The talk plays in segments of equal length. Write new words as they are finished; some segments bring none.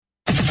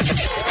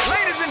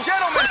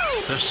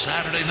The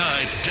Saturday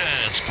Night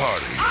Dance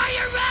Party. Are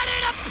you ready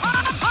to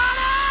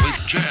party?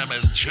 With Jammin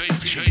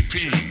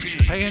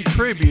JP. Paying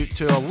tribute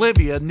to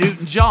Olivia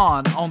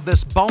Newton-John on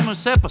this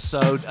bonus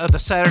episode of the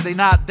Saturday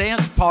Night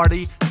Dance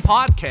Party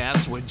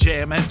podcast with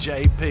Jammin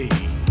JP.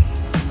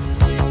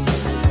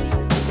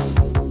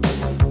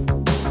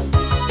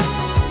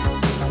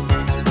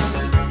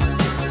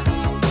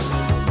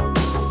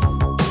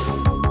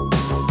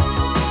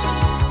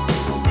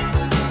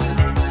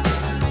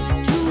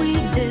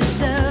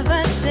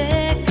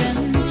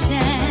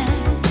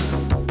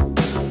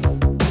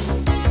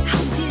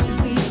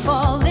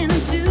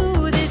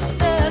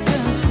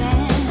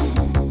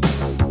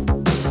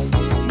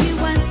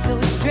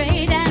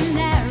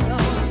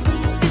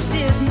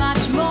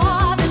 Much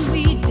more than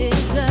we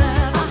deserve.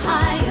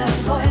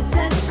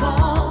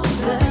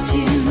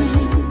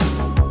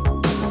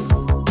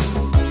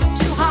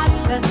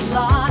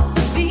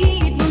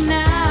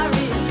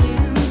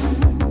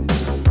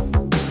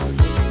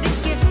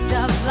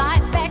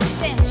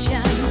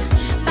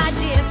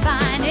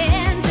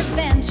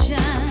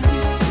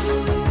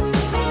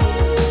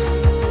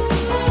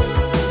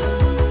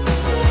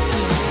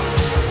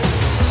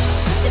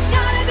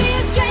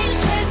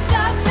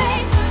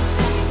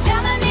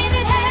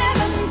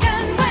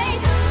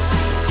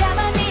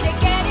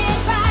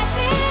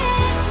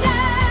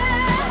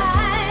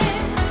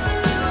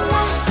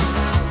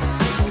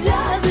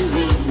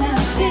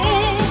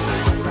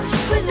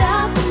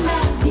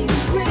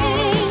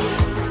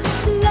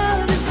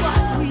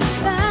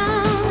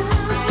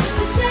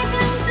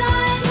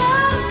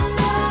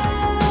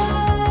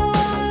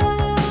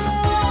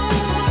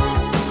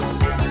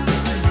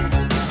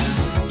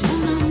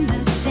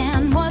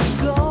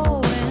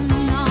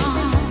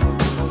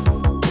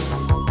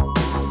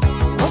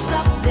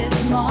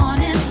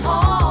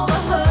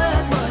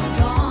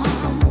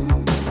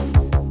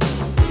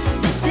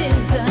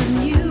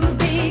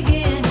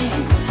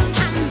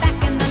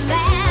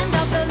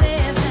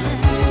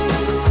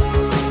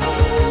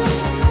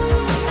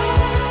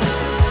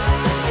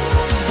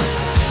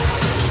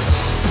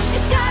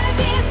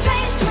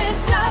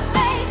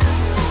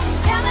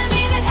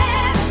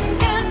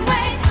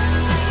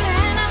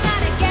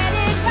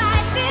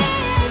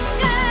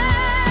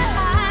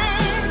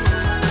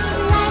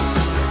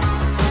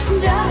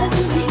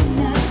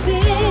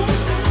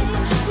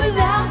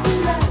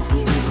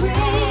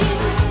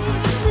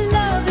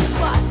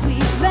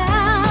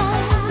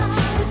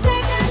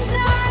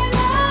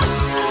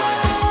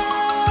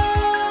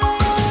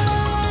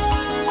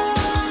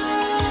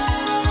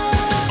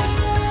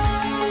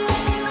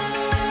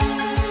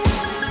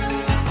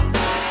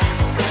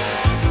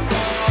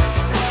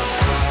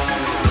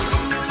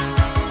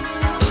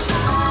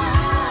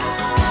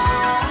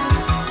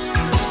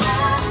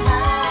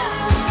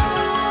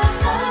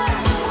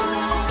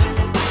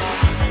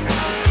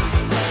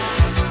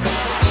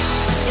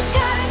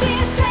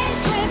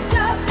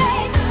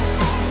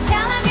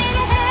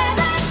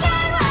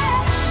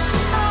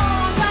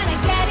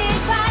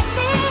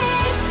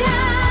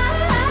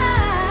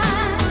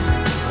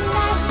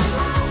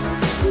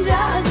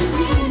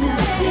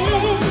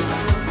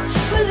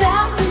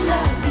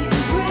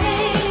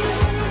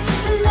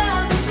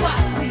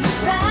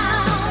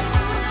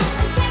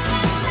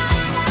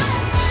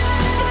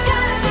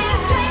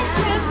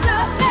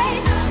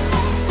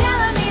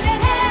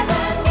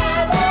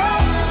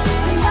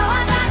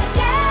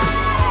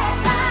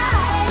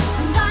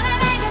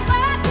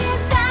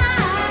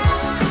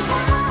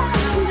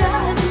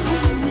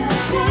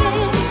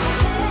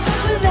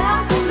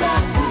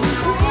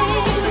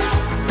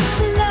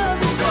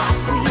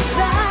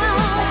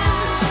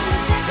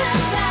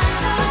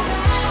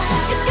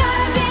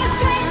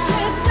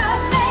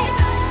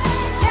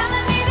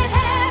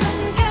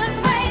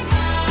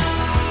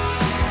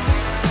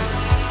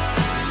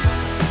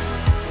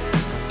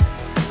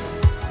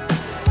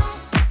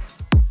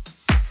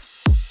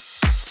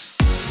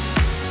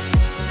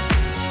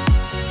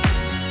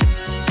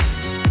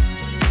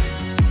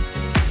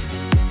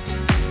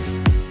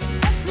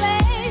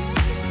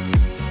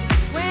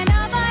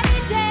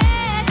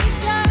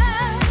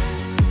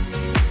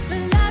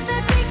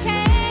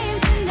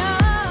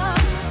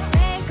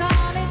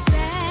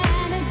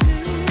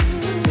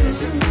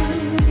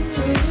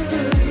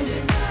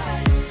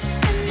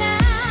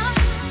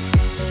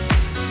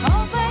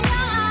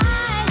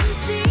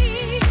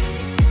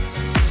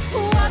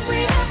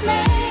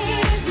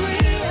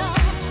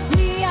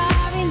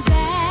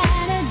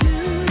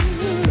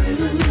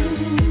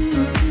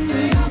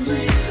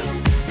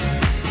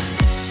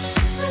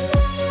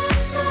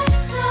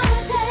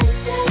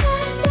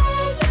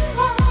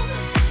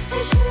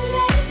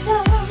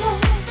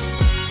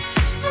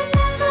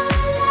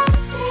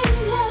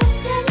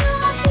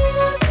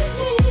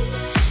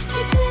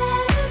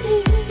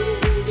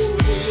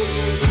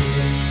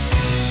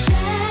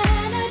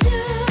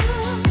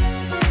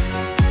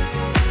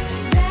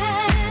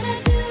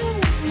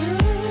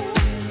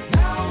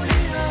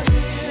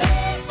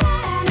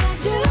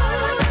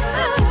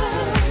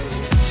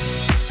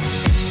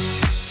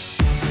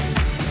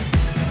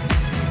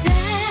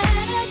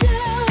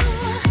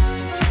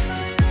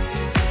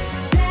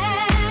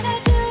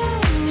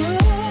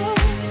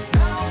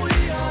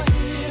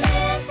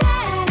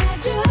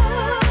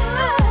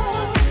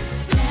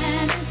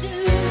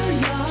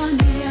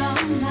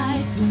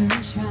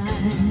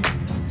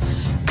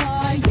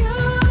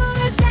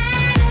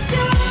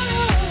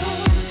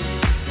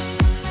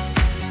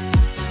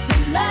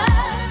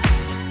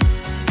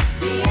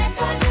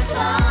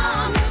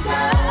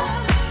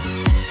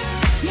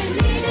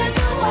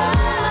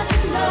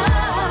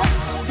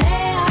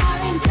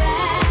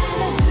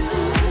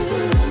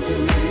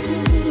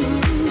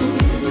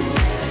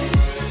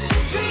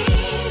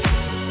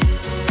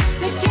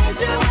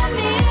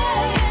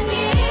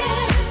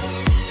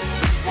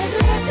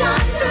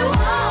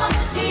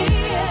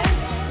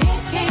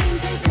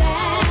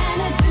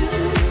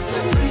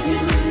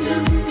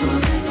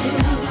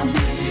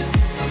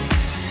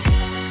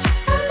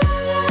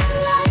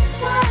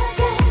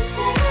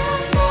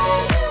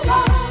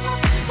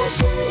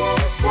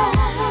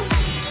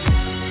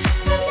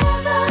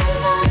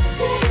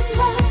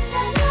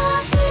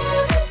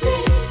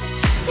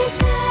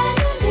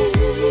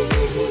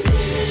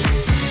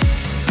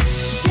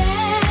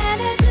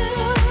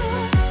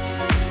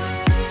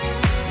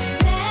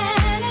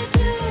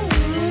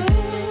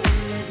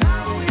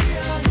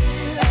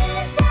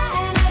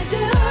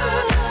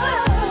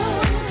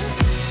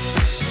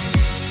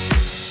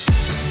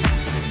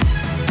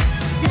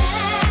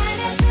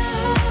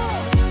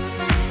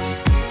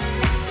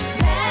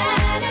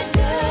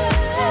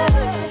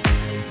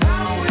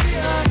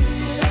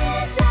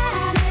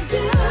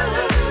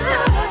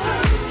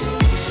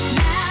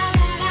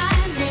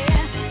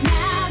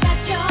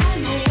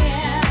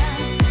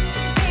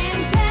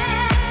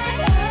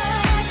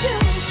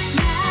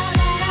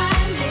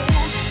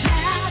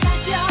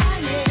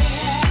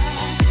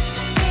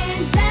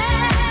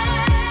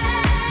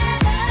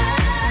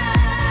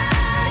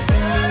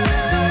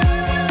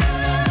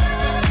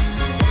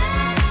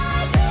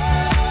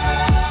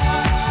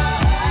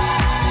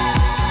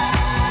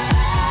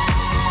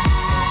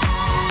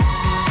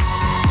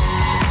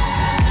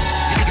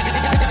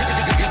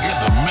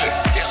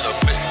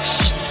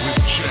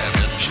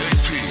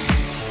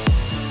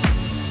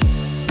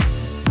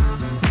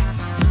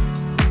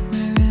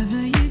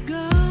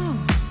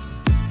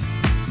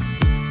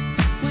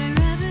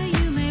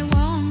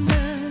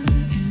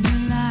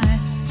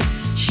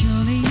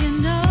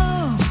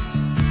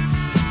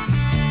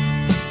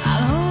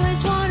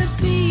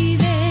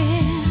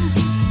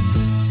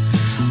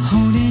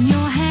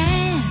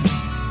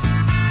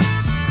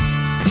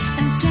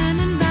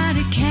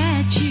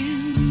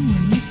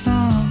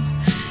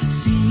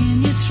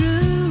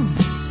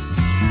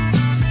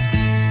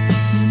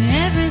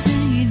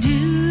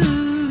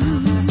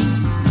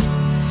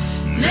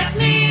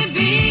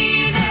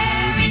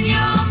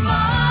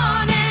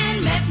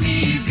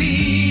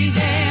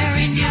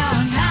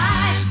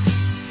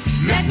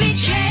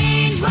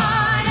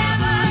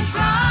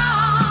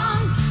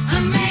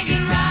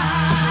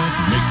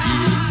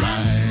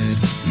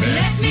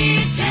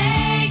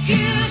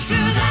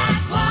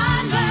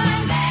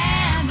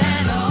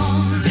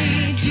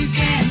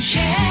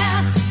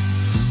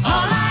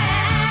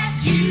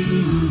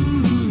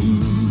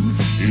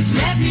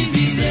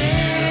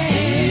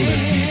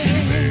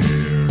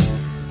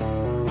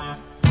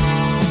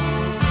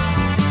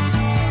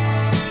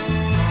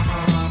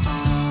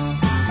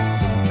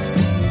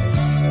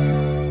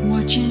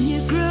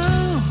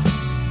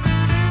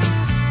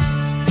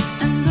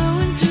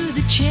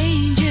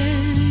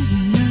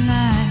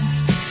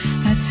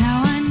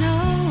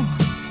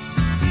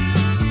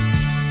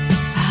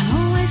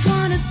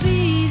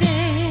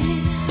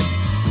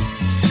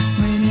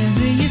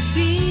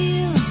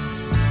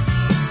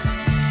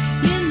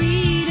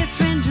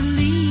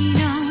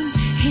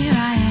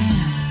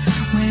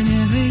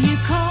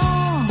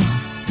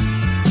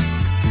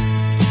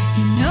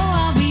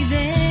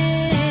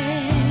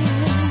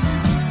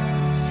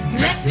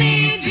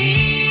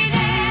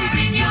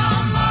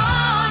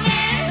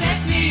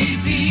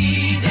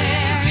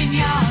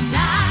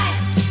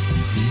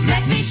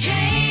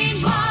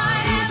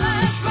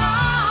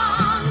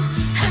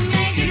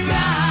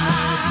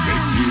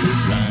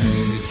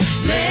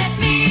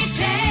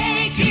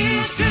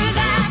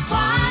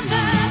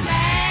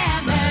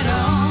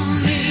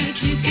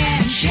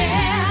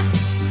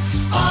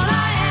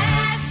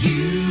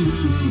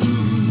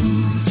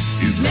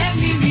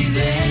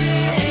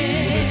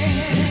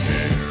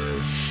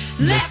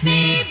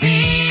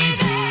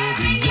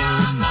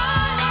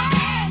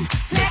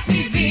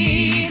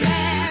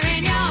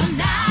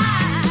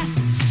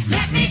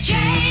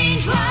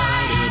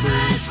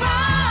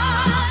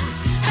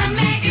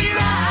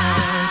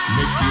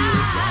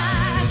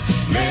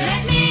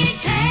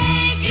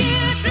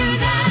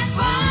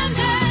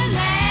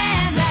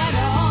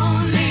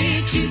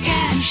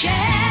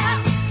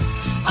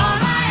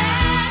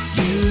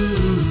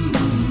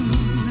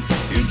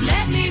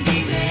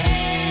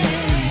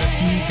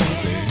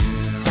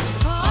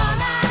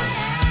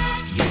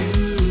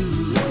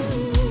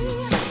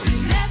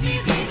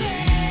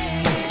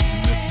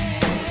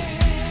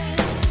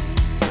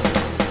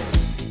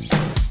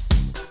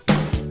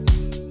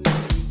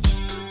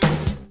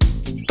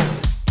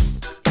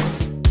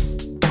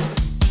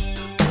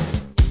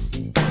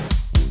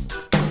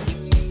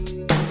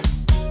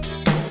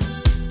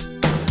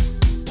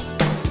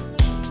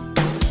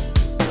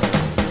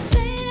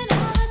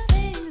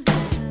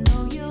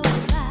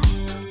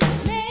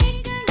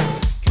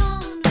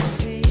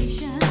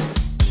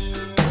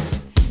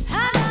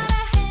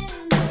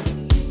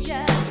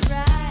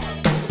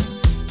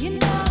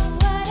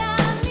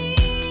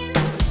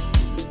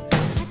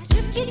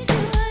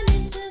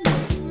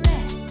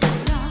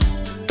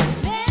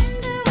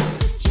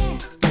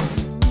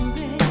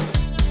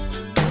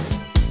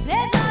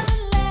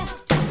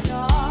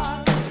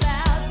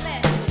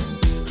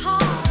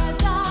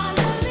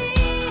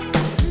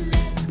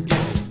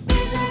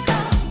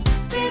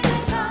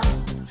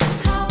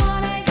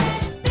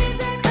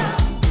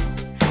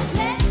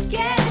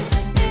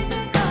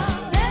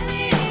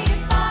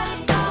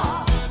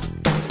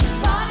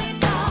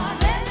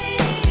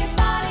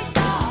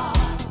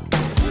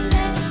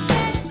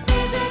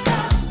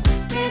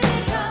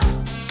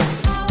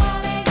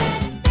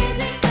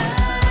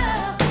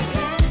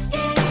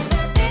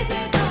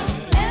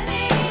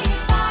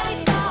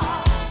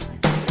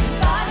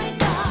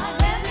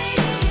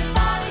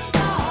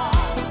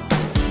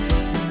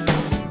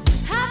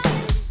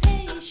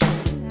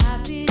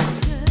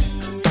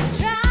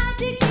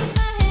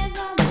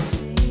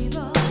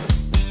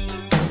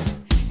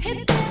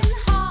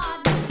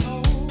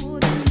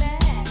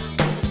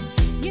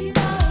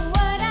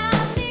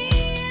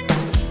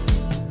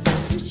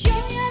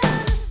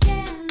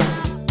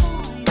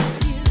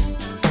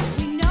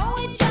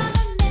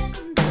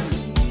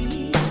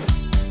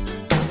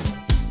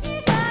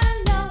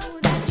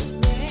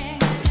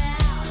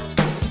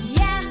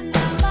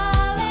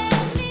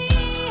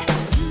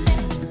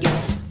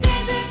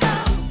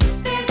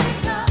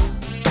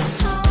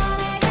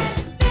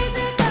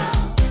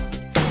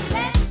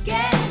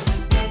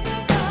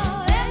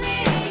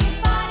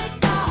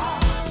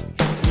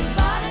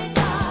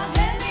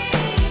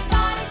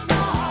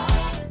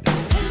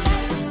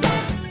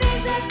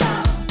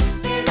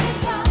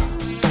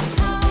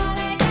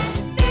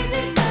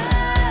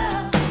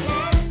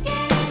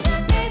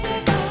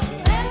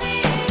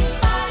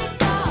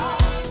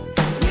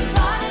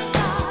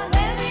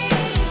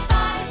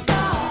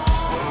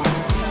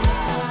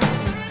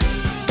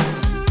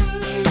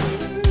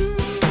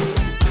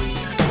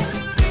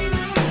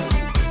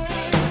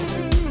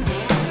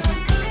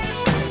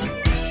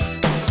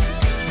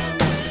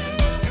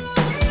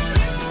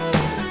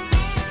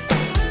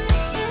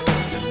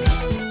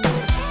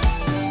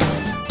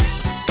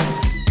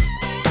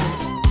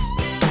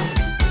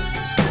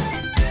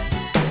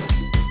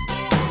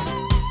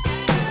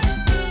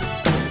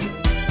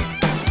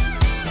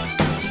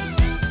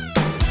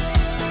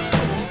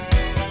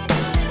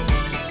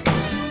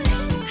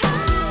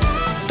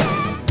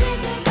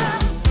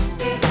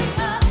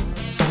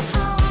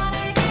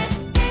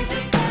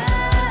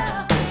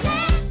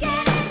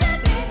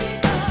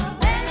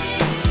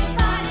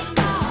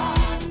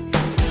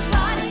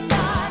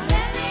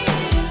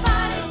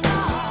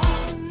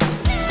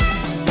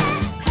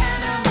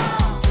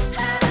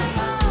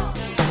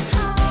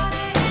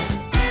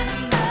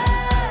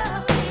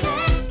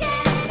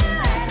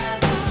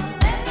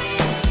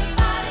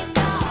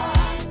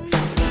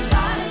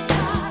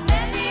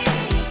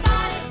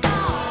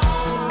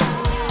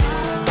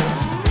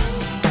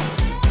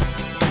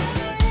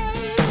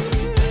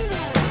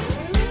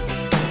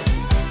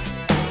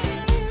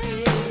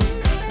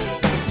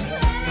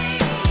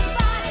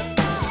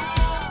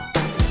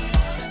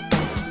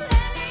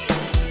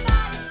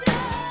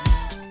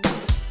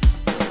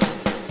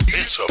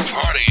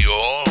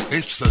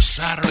 It's the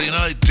Saturday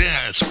Night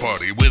Dance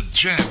Party with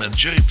Jammin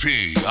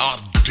JP on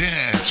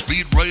Dance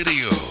Beat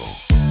Radio.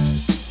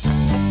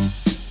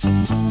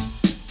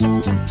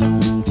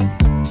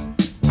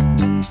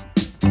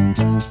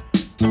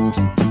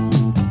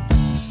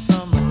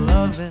 Summer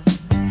loving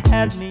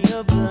had me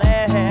a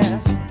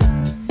blast.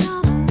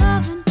 Summer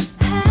loving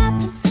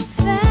happened so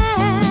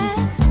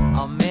fast.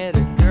 I met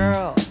a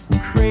girl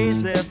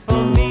crazy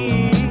for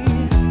me.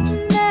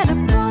 Met a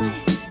boy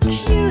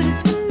cute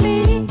as can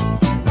be.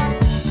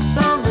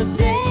 Summer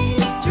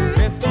days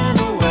drifting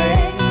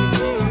away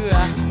to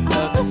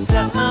other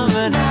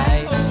summer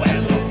nights.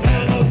 When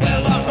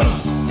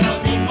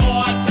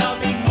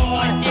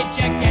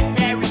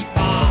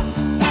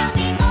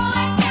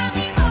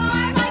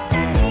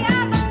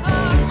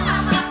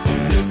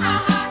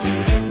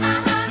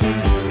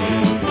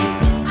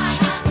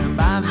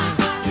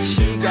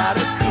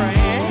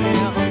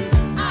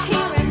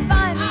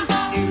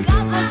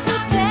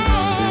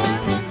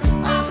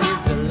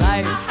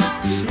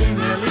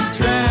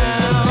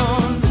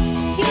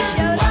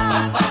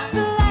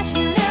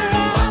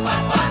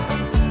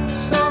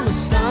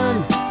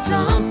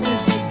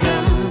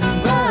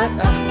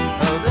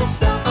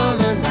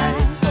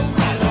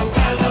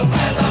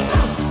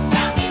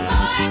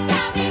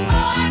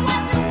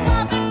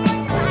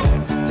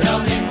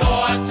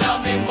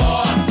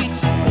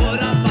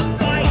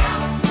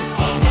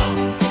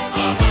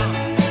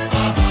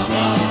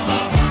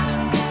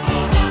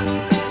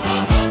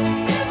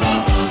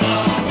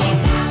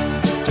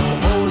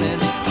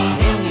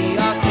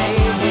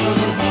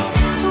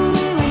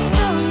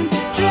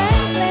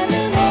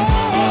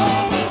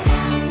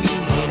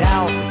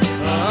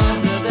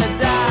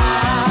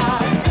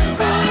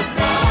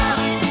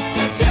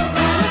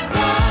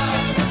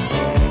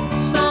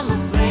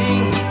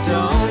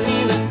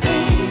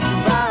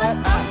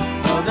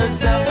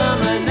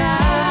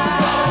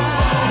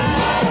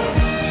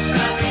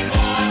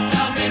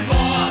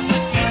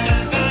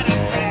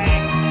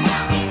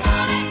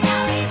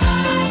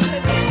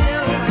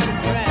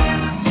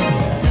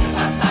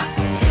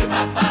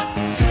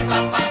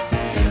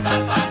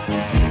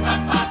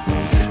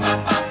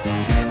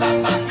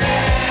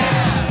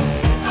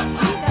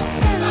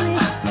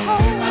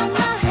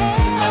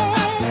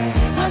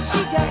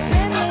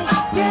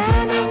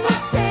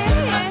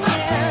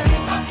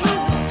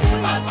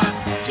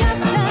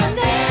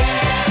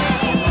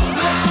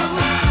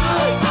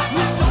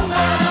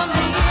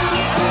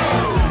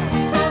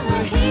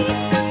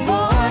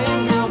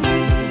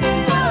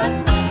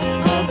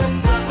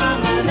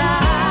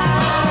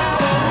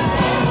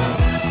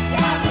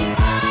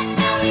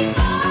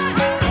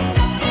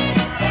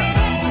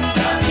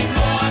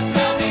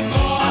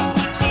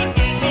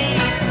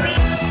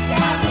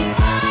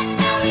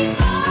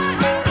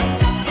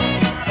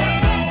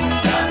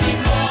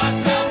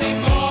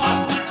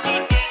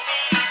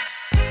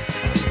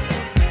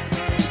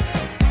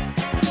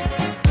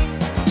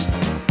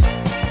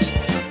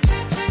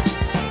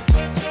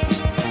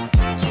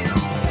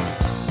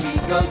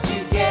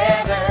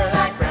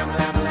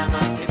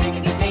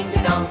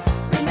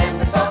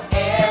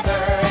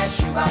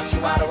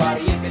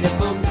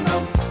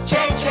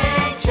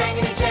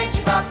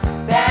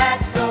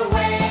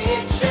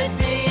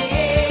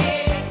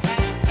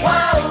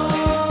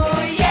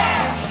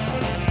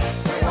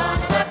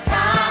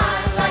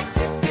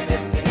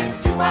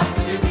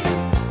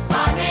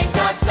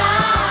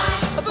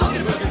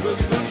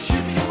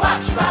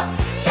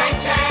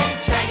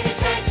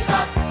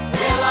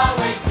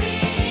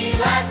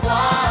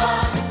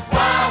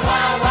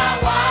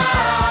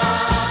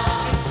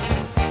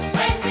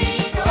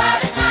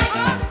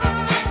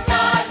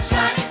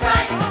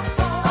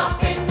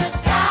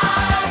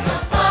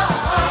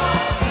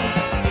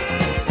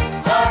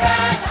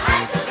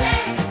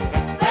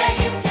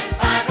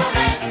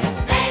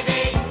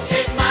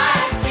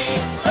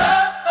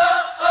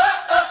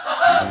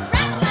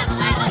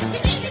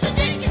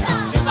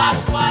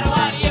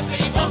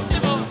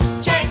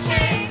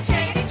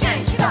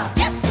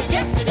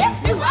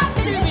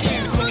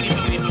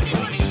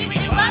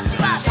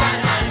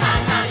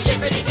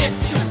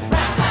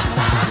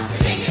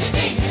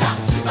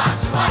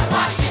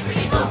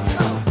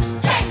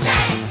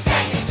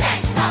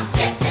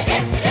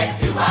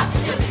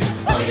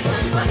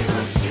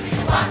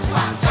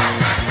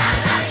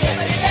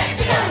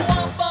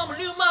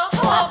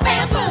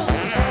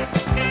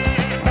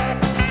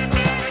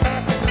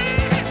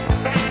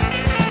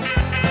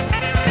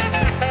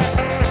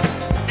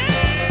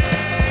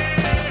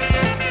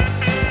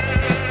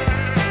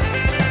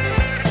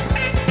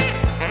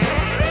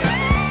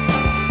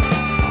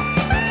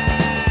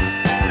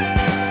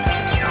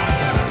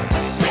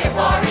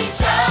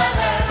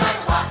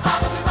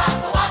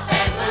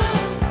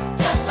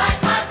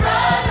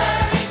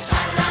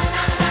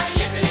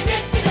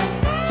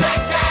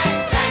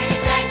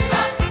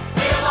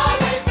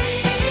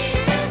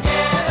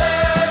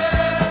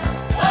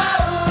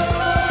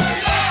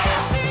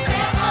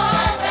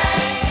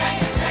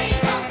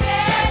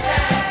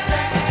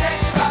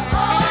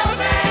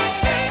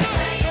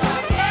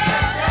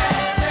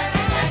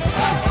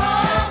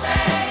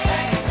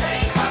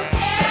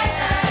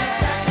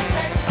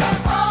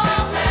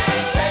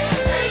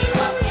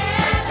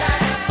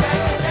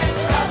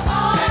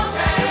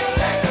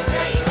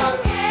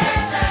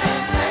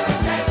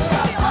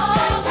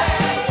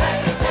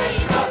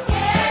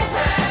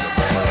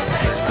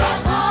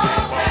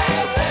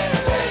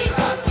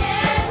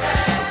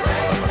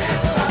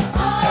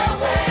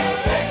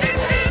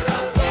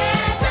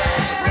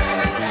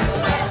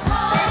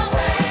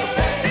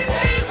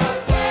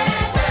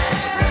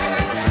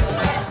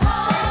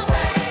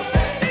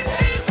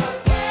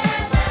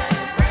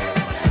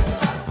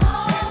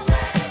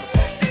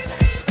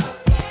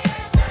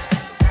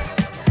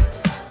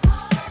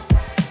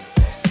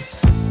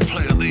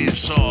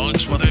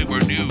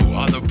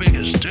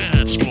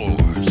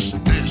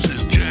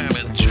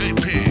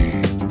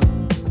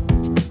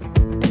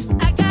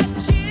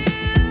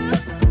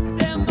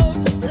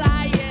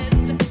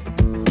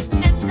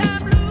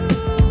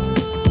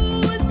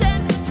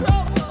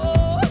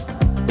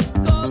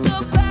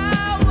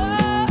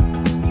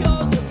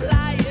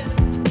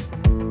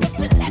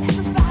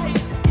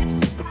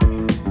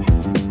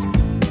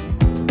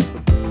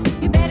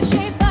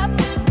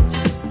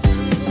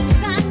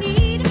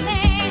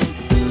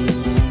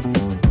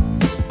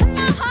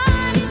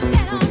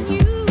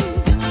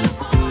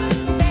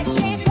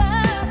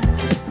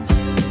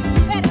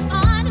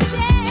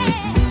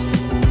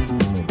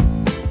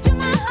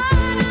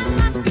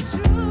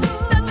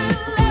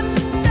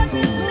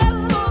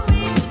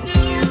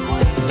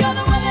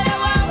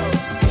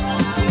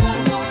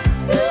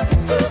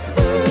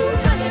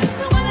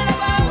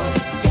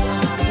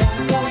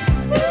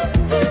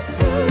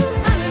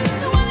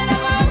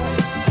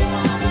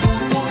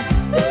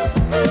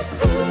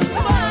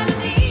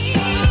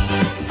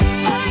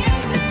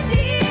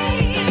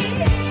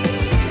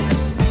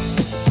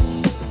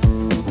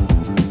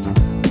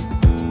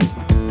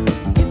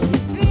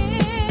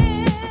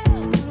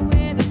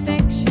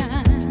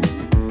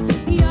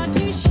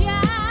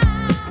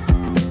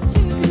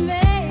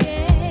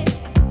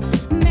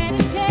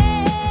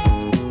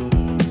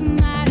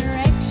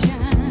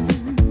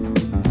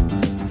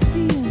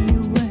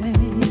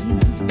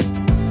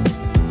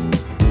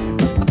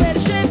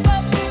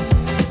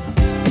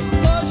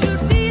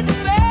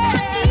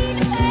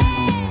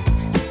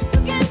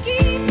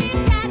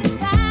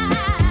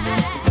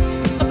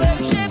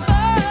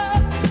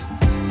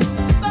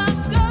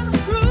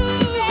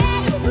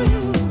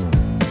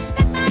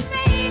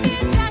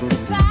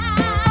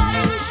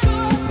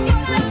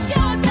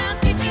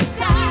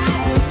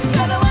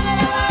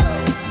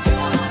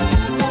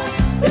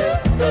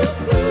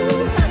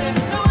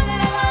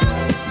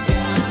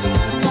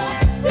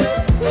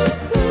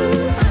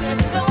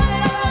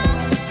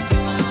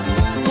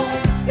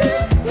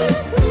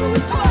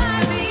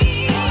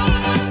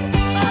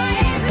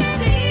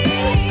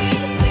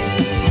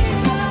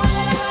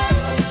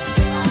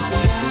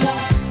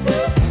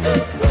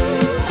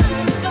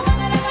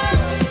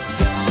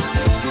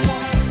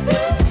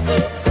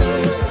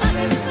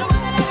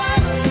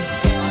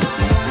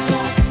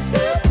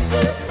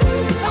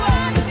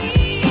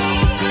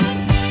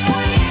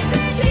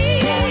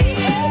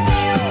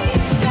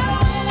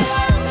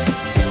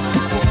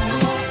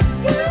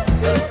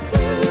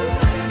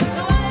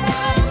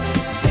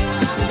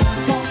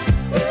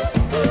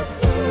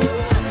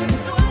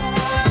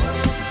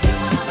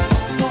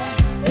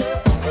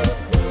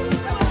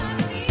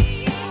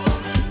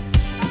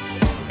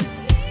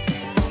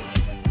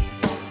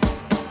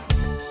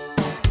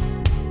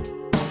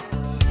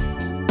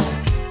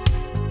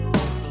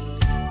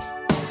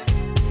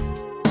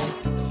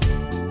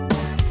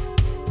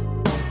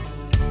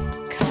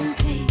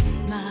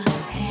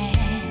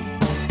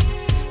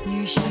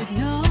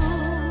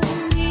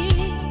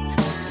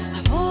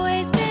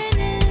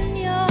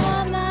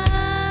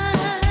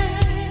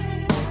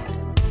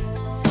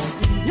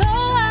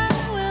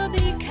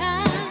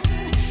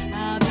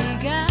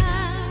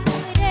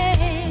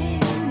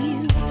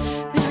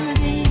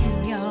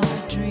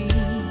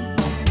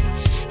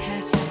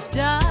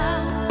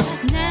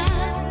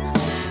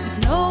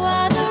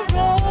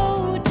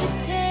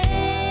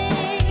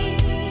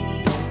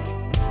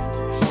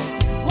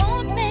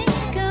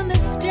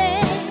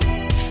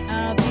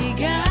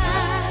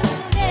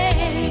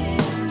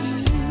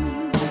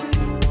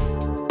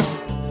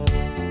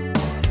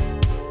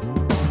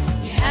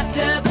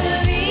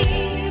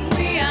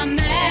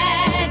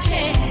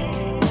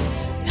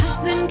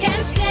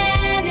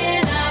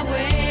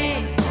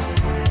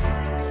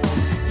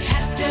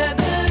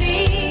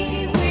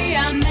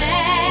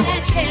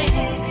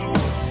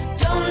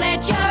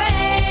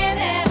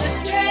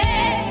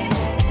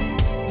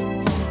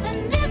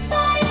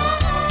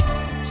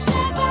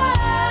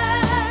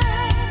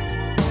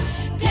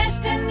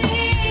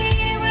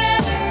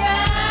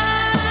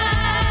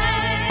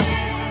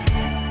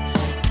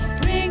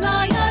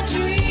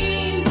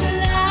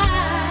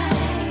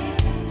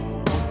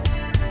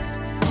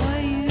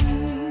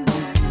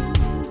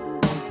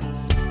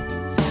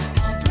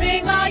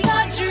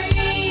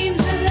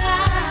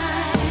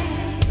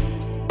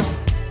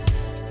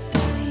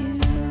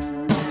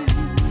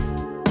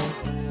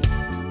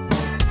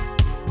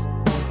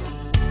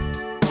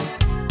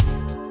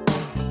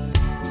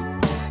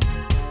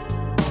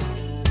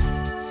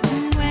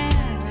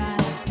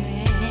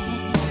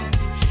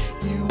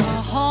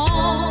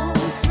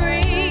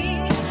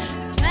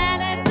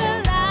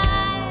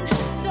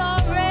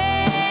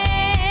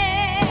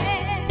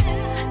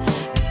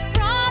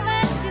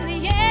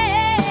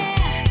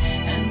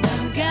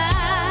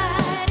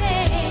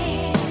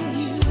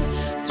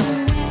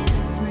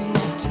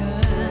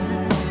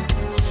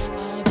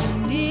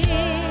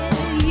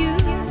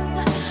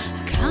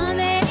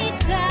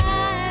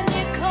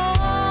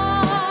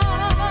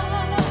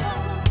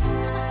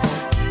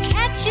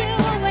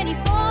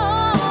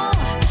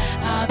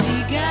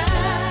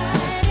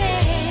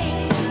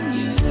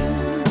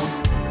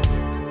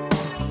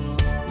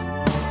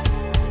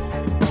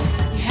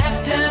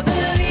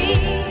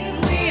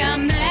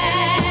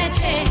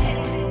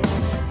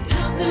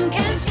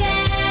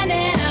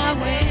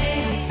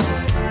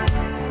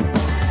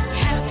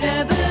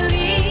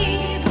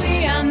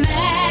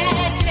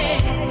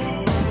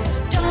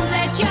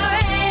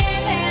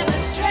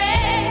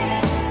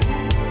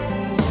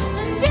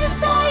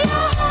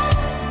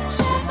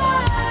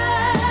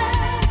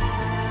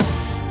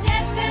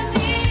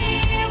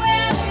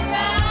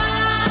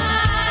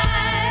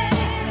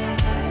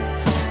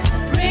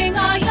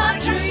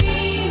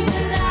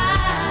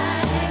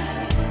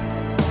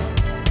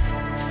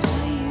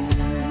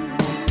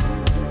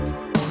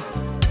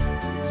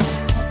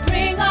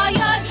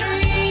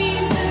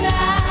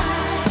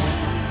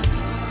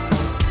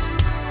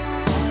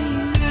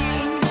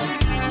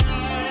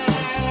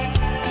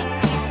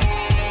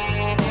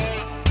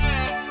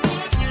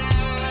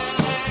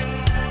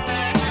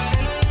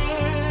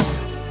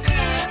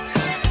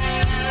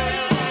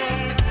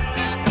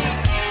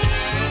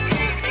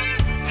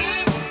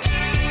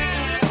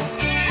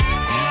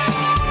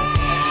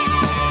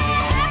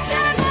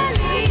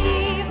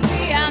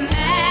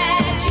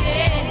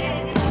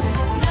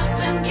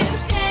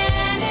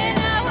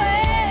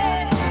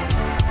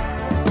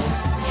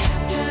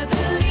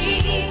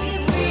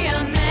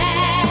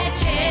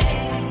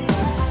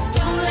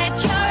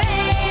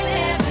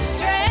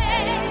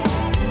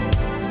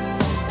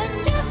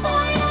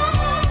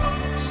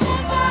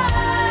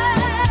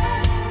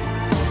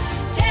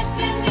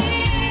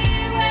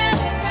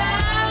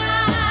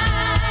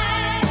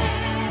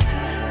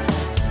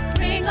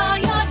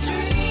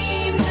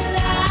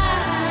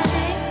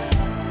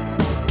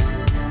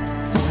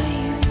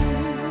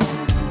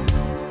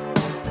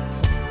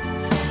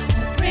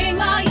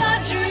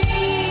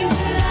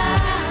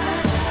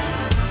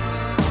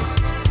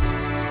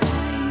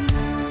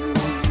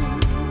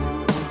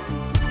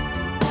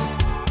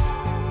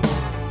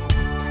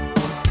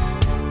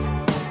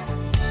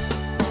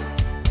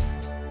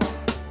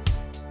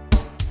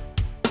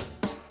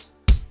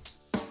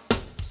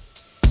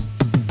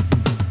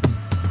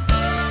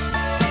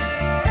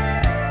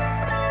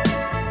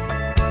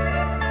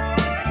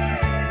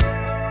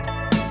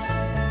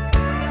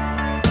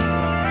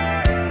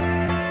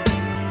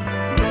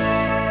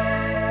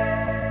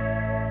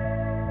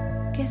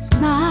Guess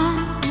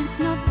mine is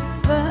not the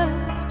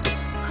first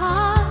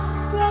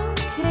heartbroken.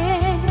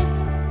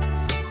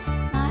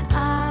 My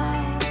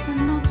eyes are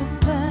not the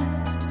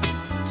first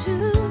to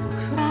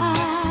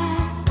cry.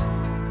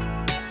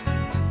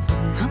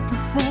 I'm not the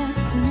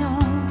first to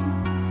know.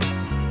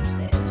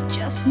 There's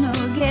just no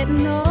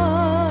getting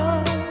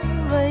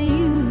over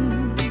you.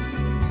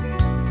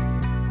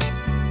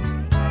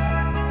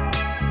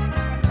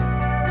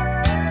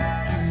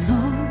 You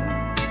know,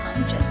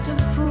 I'm just a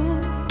fool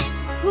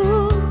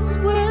who's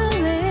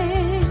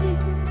willing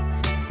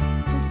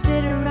to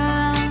sit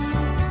around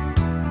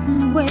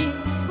and wait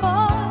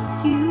for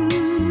you.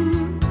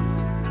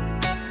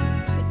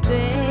 But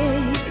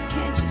baby,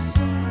 can't you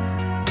see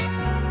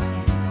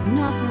there's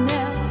nothing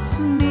else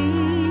for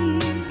me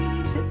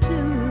to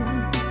do?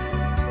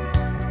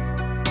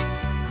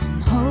 I'm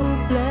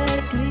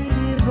hopelessly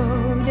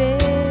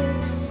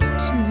devoted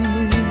to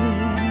you.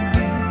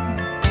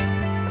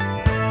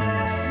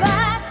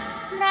 But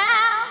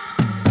now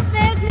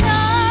there's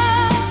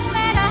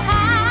nowhere to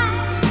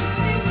hide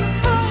since you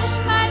pushed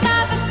my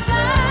love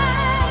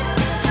aside.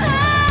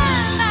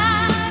 I'm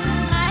out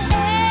of my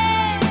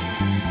head,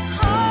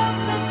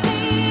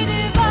 hopelessly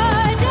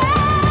devoted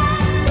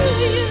to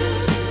you.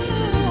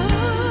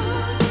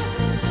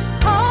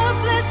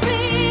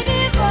 Hopelessly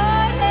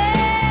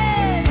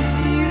devoted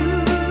to you.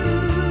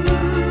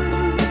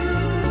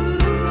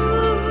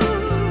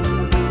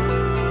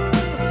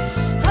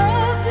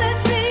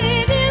 Hopelessly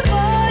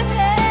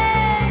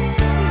devoted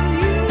to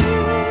you.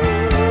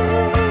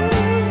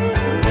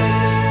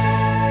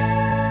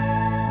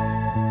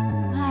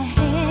 My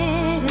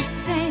head is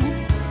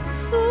saying,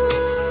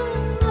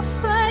 fool,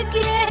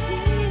 forget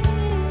him.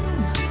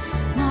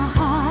 My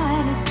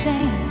heart is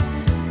saying,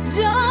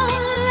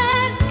 don't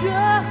let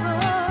go.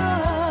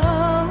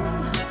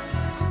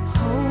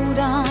 Hold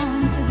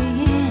on to the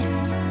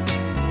end.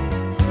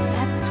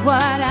 That's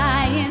what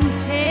I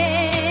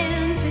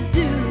intend to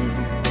do.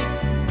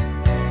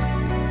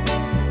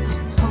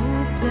 I'm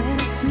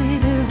hopelessly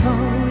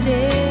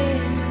devoted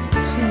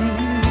to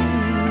you.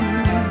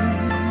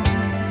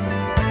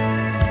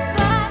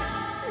 But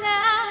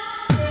now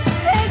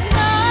there's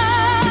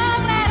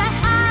nowhere to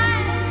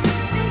hide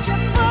since you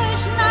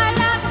pushed my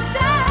love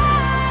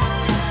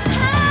aside.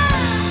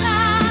 I'm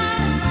out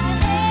of my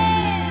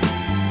head,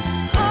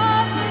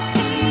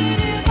 hopelessly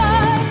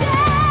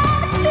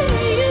devoted to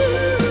you.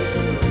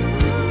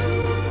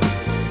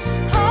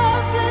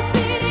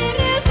 Hopelessly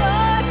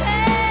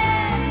devoted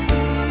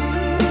to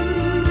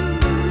you.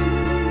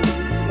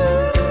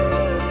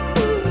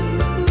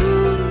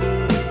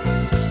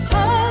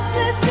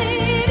 Hopelessly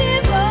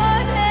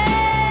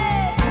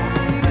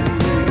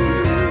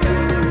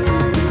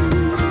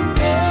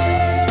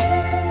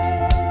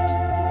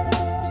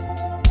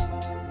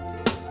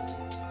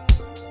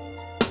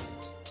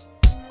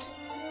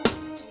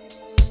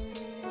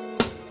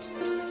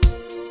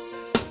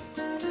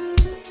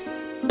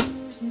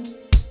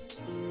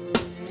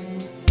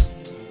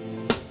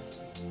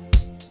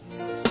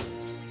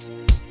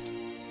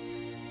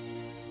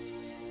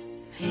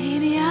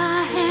Maybe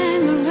I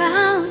hang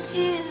around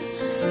here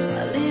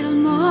a little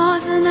more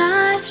than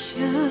I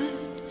should.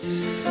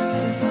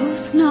 We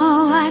both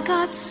know I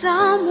got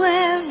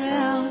somewhere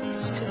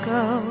else to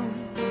go.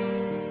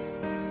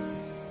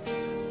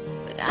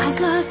 But I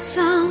got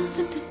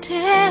something to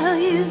tell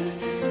you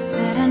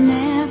that I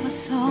never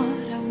thought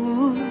I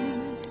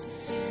would.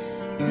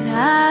 That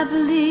I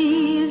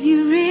believe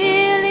you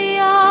really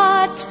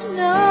ought to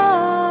know.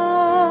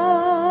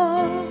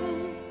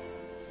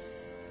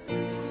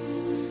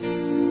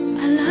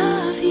 I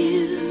love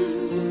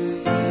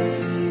you.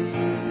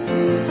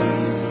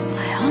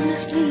 I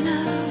honestly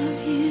love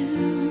you.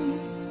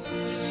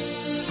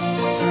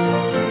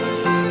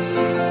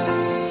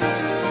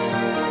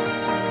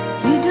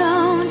 You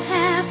don't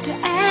have to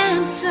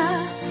answer.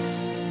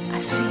 I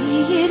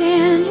see it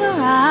in your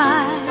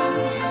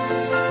eyes.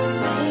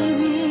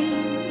 Maybe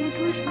it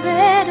was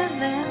better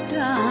left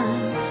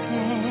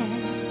unsaid.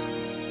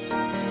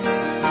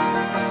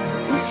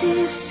 This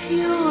is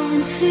pure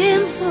and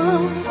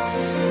simple,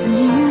 and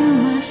you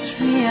must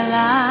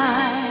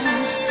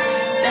realize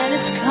that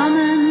it's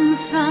coming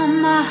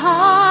from my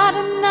heart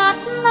and not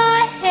my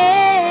head.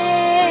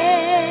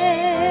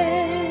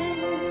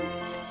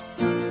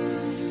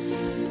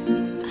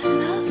 I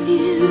love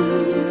you.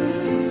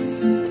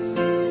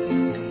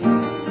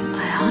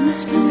 I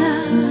honestly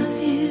love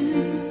you.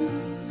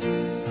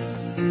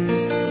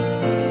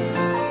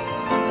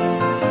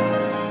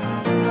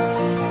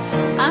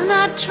 I'm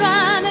not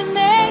trying to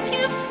make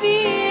you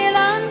feel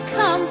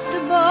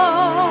uncomfortable.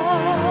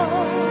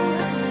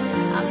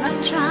 I'm not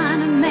trying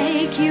to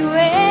make you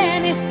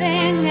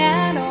anything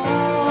at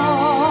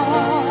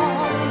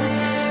all.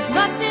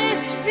 But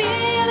this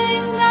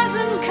feeling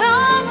doesn't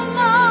come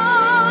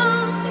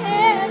along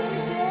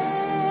every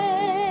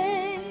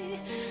day.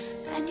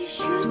 And you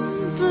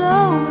shouldn't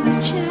blow the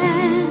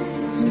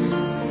chance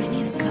when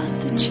you've got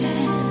the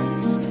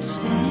chance to say,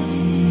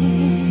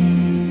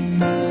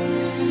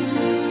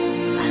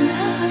 I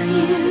love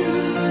you.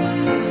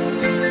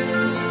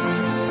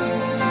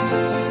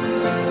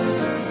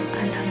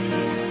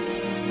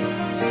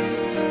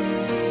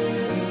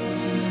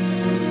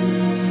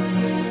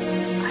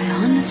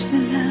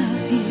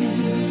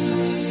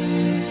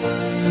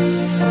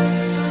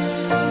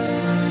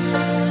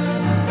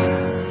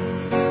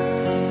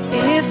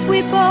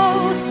 we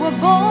both were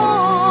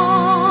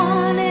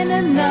born in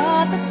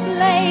another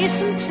place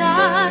and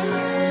time,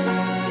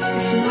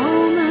 this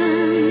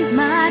moment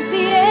might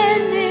be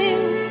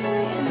ending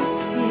in a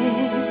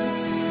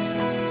kiss.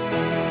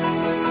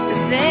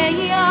 But there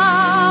you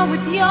are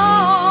with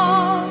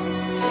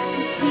yours,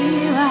 and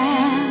here I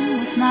am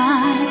with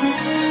mine.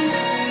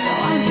 So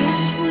I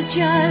guess we'll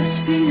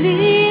just be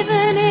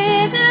leaving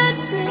it at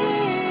this.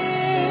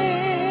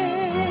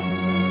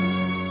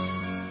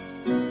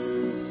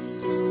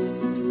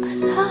 I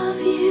love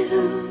you.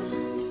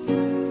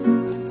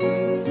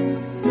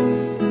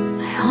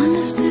 I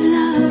honestly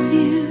love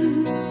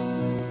you.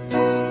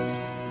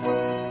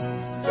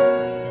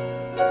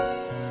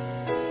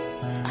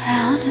 I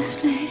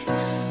honestly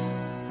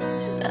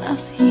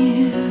love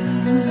you.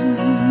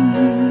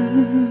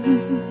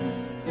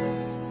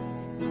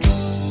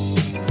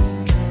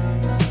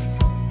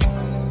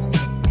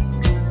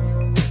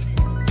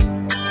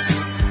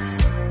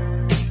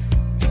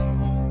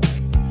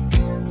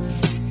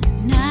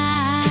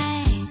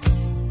 Night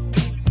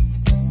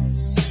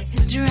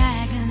is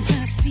dragging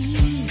her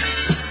feet.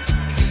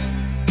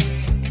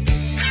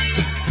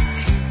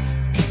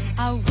 I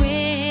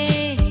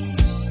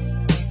wait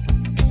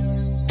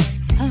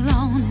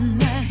alone in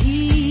the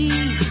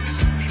heat.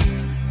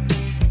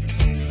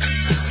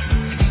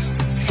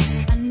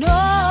 I know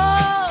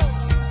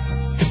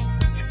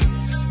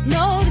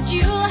that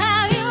you'll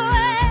have your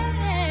way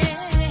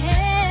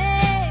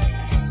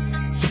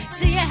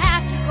till you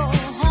have to go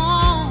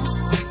home.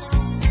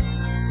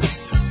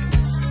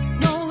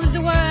 No is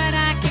the word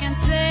I can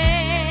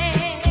say,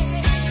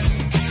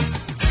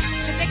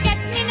 'cause it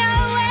gets me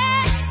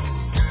nowhere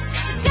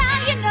to tell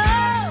you no,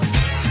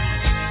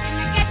 and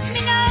it gets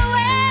me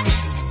nowhere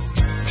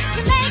to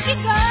make you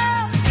go.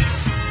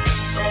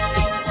 Will a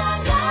little more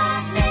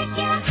love make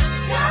you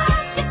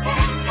stop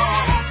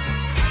depending?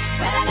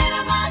 Will a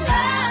little more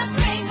love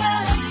bring a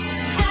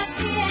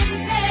happy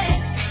ending?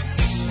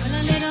 Will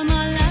a little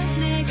more love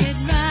make it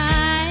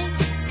right?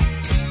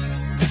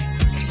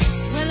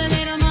 Will a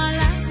little more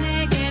love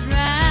make it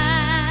right?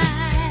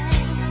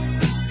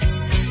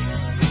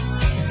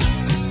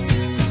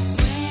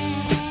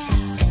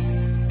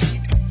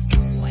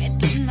 Where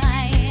did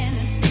my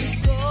innocence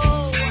go?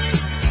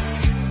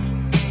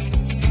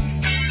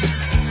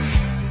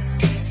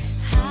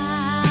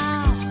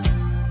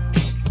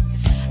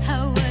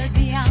 How was a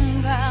young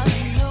girl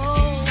to know?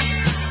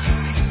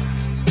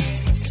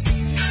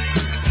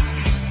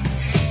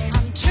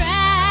 I'm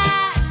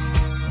trapped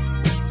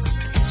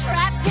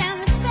in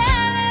the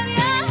spell of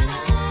your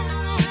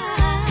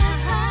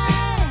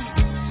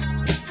eyes,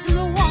 in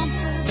the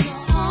warmth of your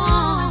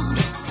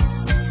arms,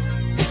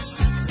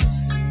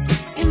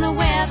 in the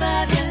web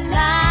of your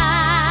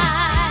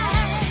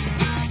lies.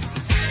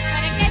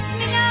 But it gets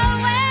me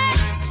nowhere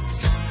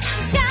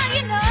to tell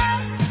you no,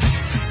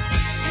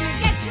 and it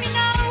gets me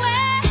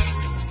nowhere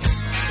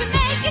to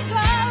make you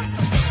go.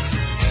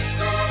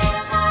 Will a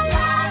little more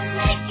love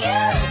make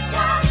you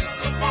stop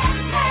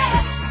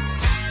depending?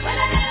 Will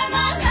a little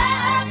more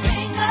love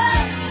bring a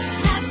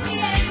happy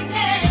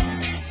ending?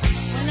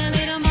 Will a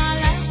little more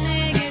love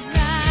make it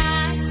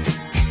right?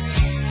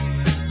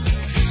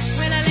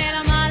 Will a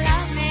little more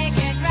love make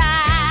it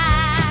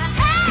right?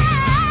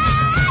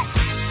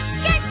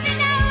 Gets me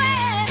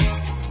nowhere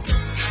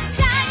to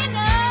tell you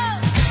no,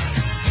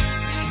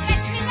 it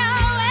gets me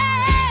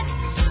nowhere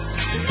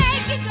to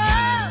make you go.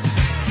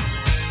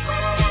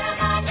 Will a little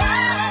more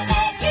love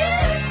make you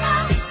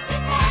stop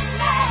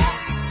depending?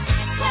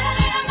 Will a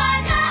little more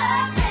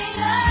love bring a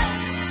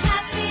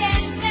happy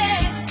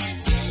ending?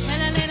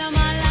 Will a little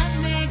more love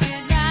make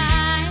it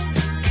right?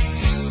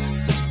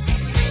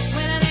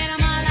 Will a little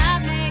more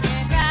love make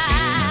it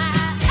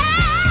right?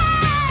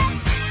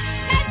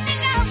 Gets me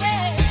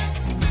nowhere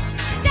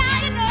to tell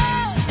you no,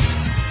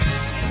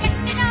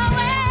 gets me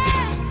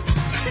nowhere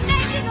to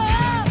make you go.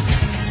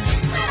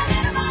 Will a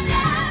little more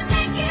love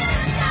make you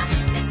stop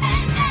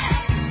depending?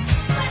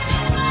 Will a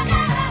little more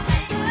love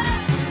bring a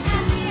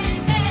happy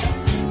ending?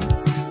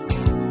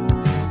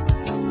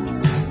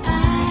 I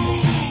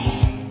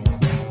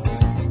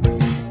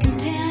can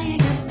tell you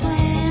got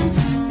plans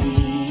for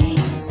me,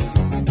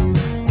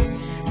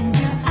 and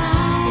your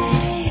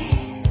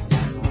eyes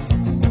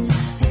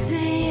are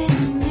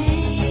saying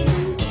made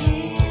them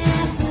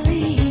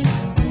carefully.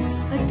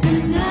 But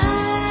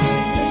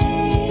tonight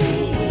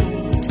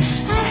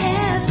I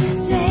have to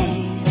say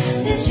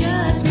there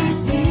just might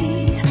be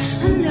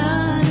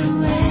another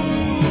way.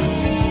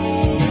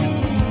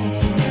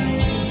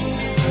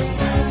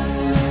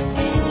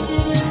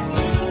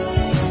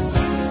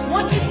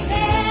 Won't you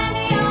spare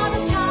me all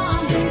the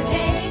charms and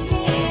take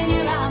me in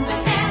your arms? I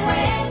can't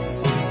wait,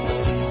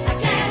 I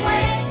can't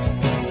wait.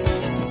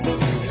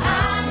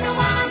 I'm the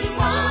one you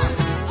want,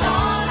 it's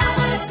all I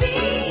wanna be.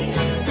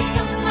 So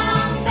come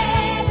on,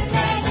 baby,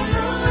 make a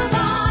move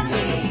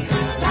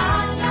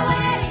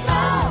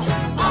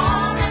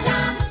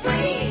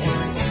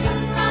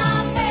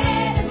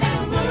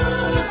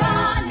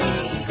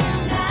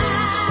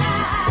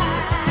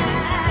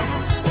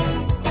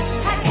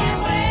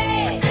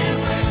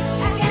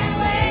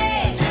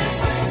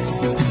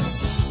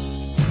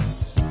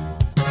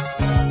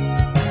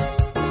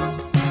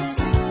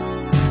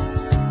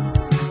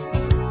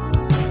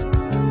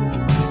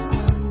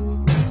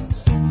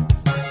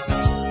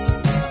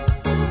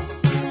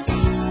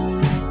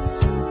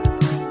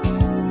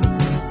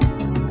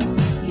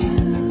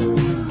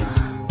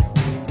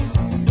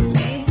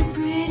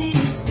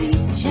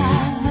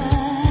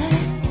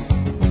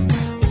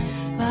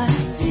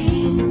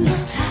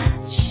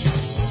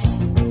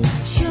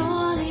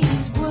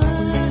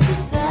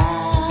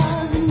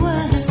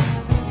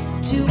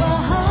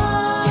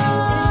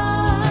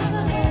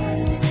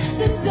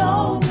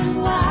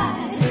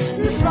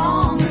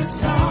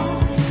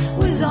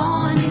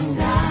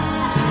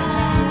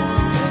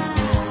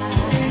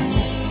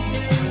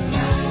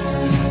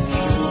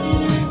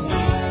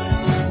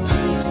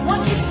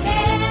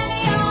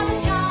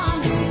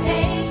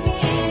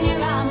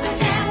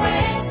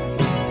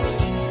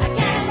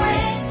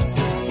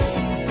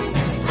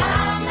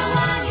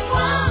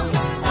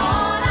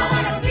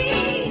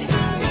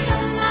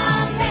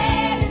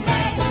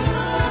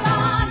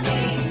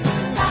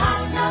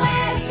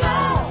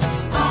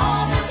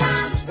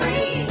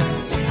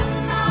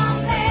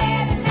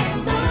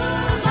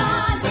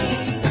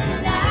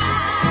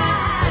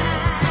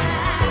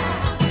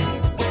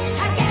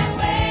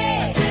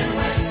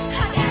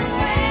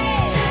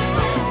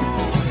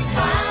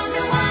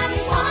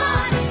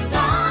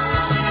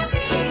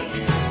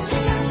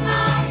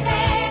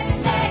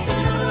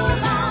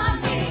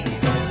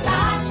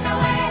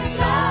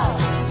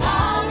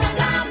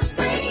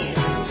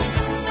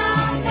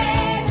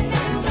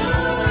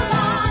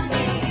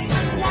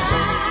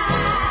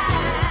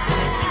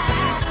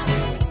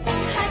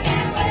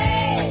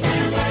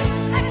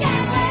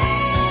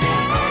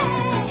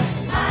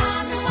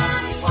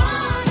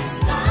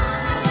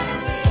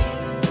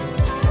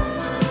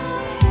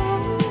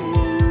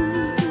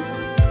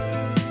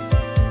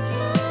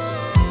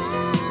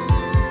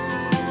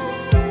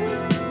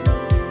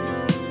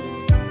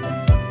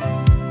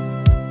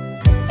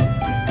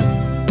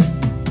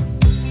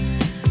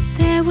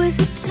was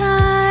a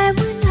time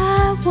when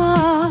I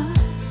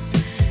was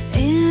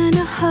in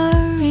a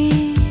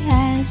hurry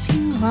as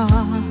you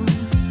are.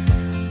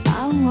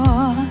 I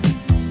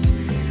was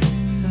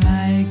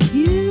like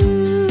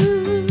you.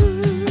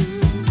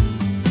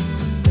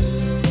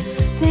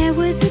 There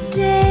was a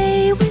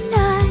day when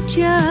I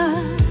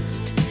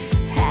just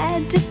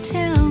had to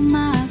tell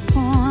my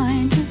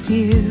point of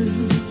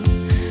view.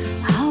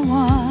 I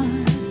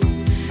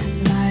was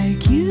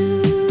like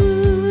you.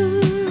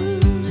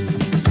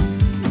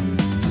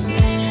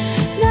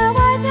 Now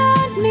I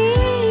don't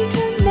mean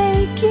to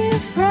make you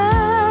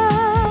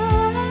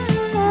frown.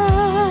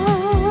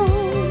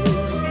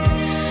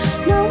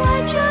 No, I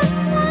just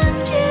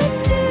want you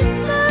to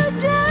slow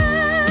down.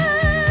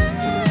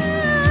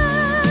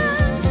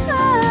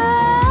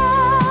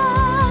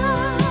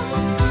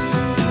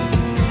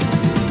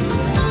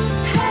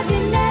 Have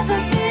you never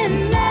been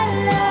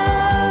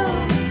mellow?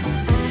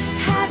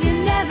 Have you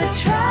never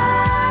tried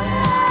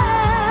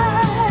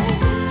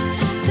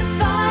to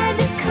find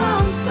a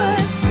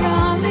comfort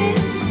from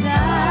inside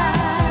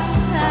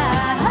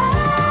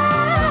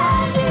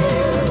you?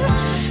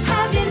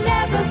 Have you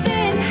never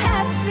been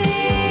happy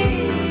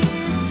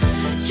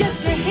just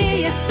to hear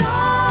your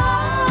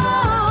song?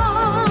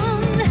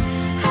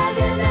 Have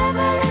you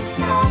never let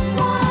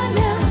someone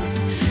else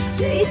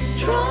be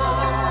strong?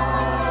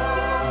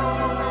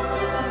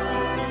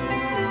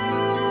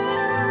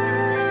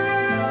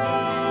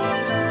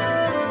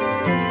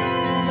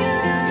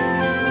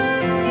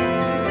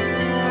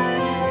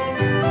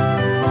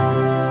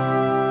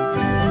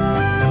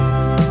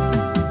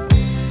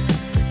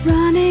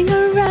 Running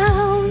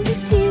around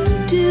as you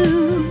do,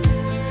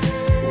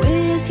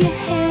 with your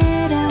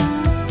head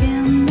up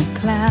in the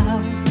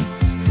clouds.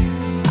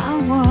 I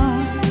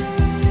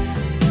was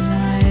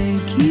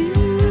like you.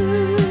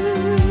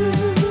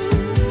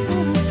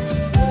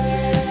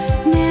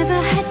 Never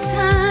had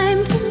time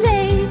to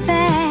lay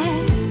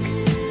back,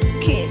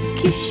 kick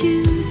your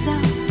shoes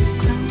off,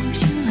 close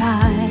your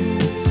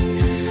eyes.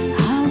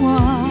 I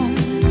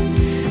was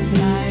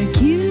like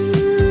you.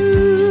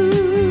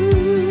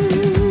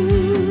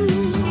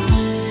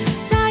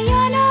 Now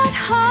you're not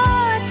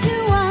hard to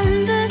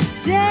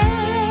understand.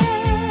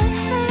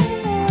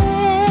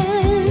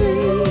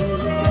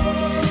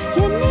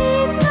 You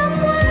need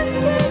someone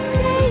to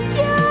take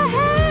your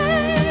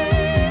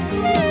hand.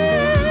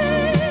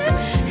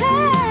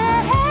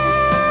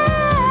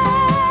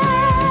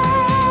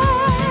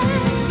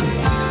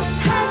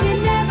 Have you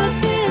never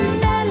been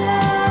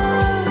mellow?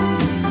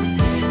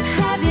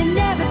 Have you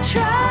never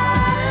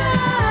tried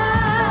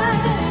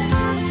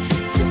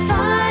to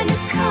find a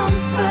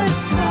comfort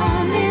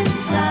from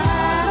inside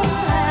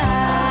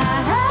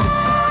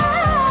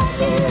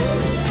you?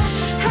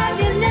 Have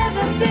you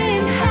never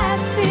been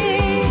happy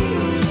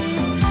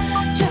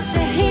just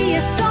to hear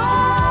your song?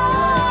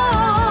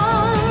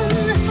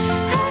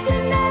 Have you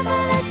never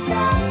let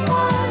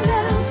someone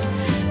else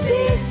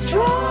be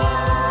strong?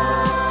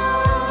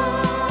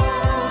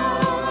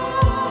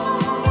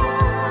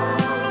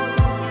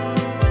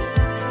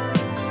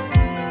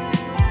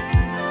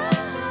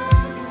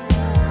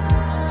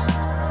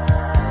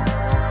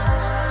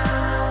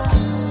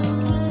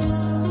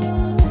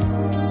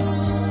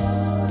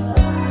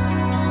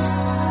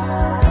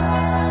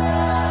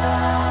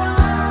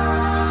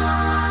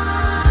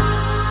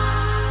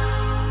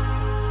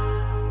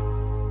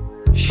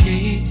 She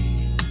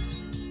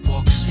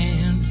walks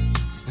in,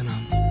 and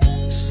I'm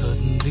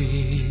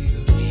suddenly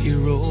a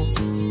hero.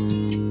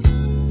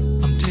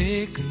 I'm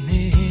taken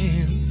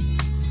in,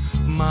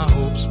 my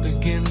hopes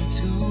begin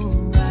to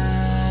rise.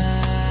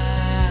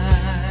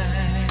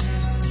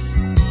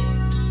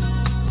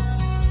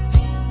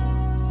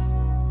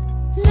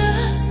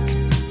 Look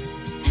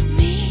at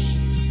me,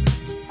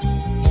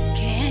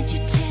 can't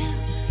you tell?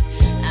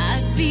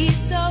 I'd be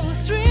so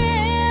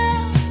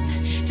thrilled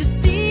to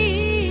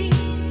see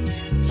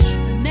the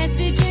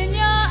message in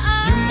your You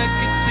eyes. make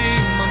it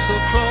seem I'm so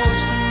close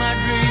to my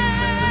dream,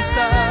 and then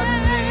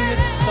suddenly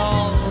it's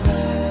all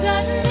right.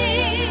 Suddenly,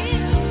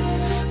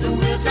 the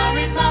wheels are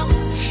in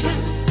motion,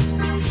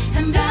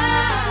 and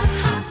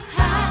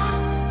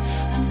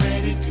I'm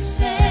ready to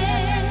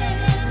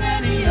sail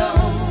any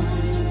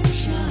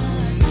ocean.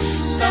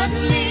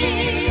 Suddenly,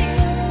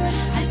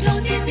 I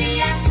don't need the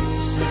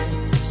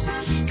answers,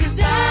 'cause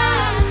I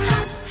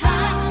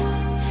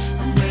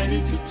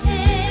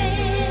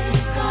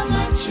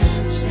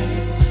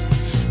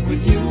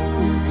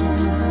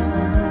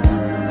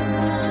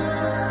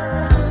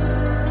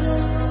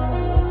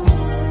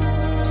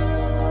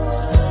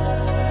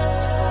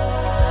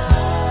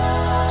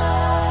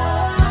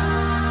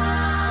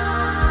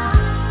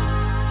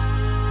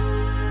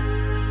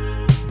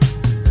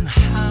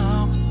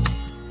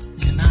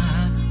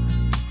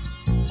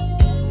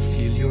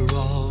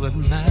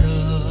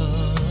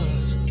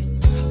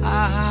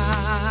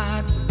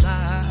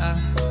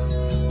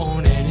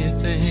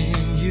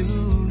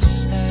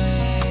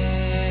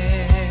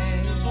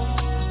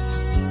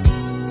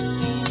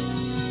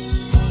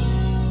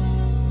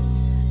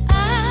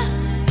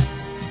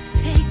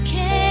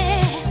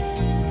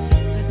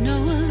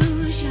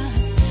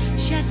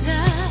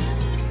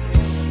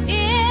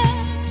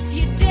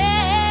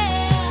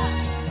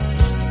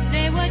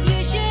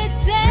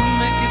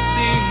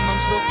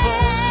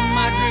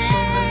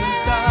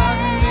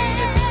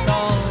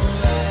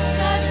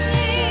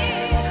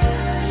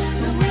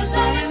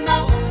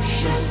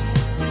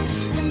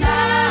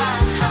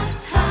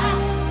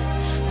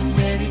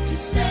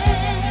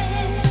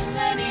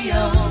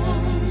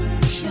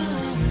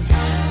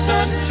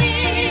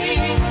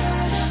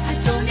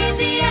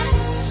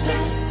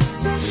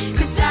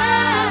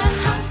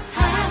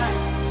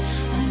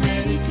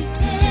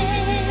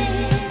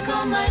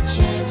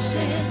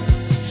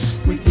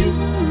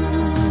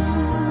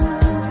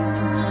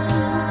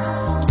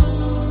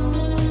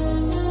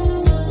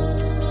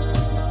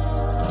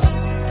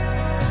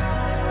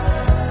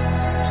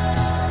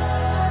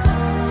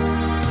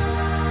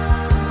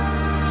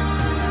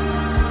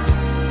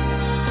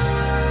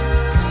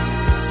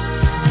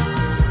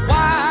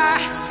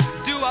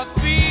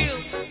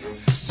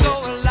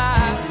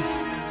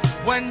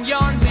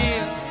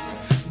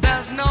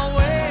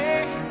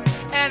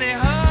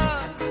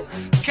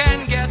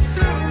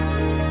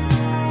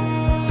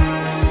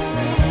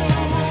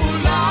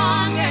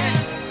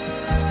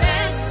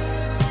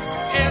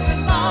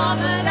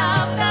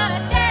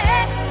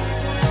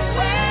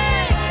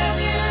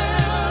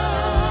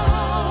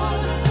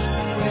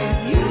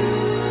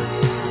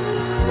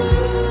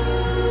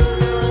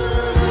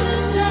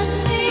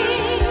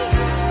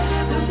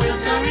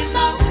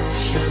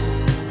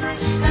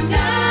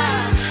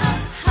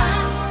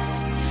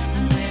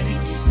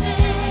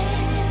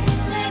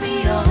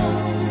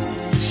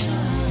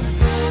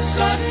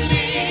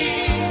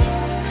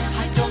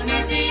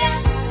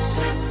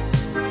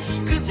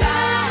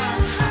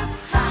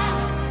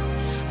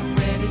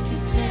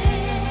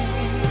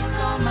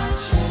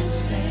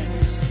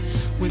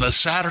the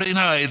Saturday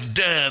Night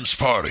Dance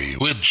Party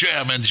with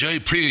Jammin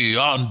JP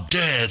on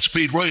Dance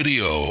Beat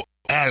Radio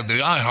and the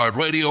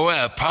iHeartRadio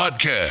app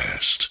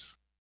podcast.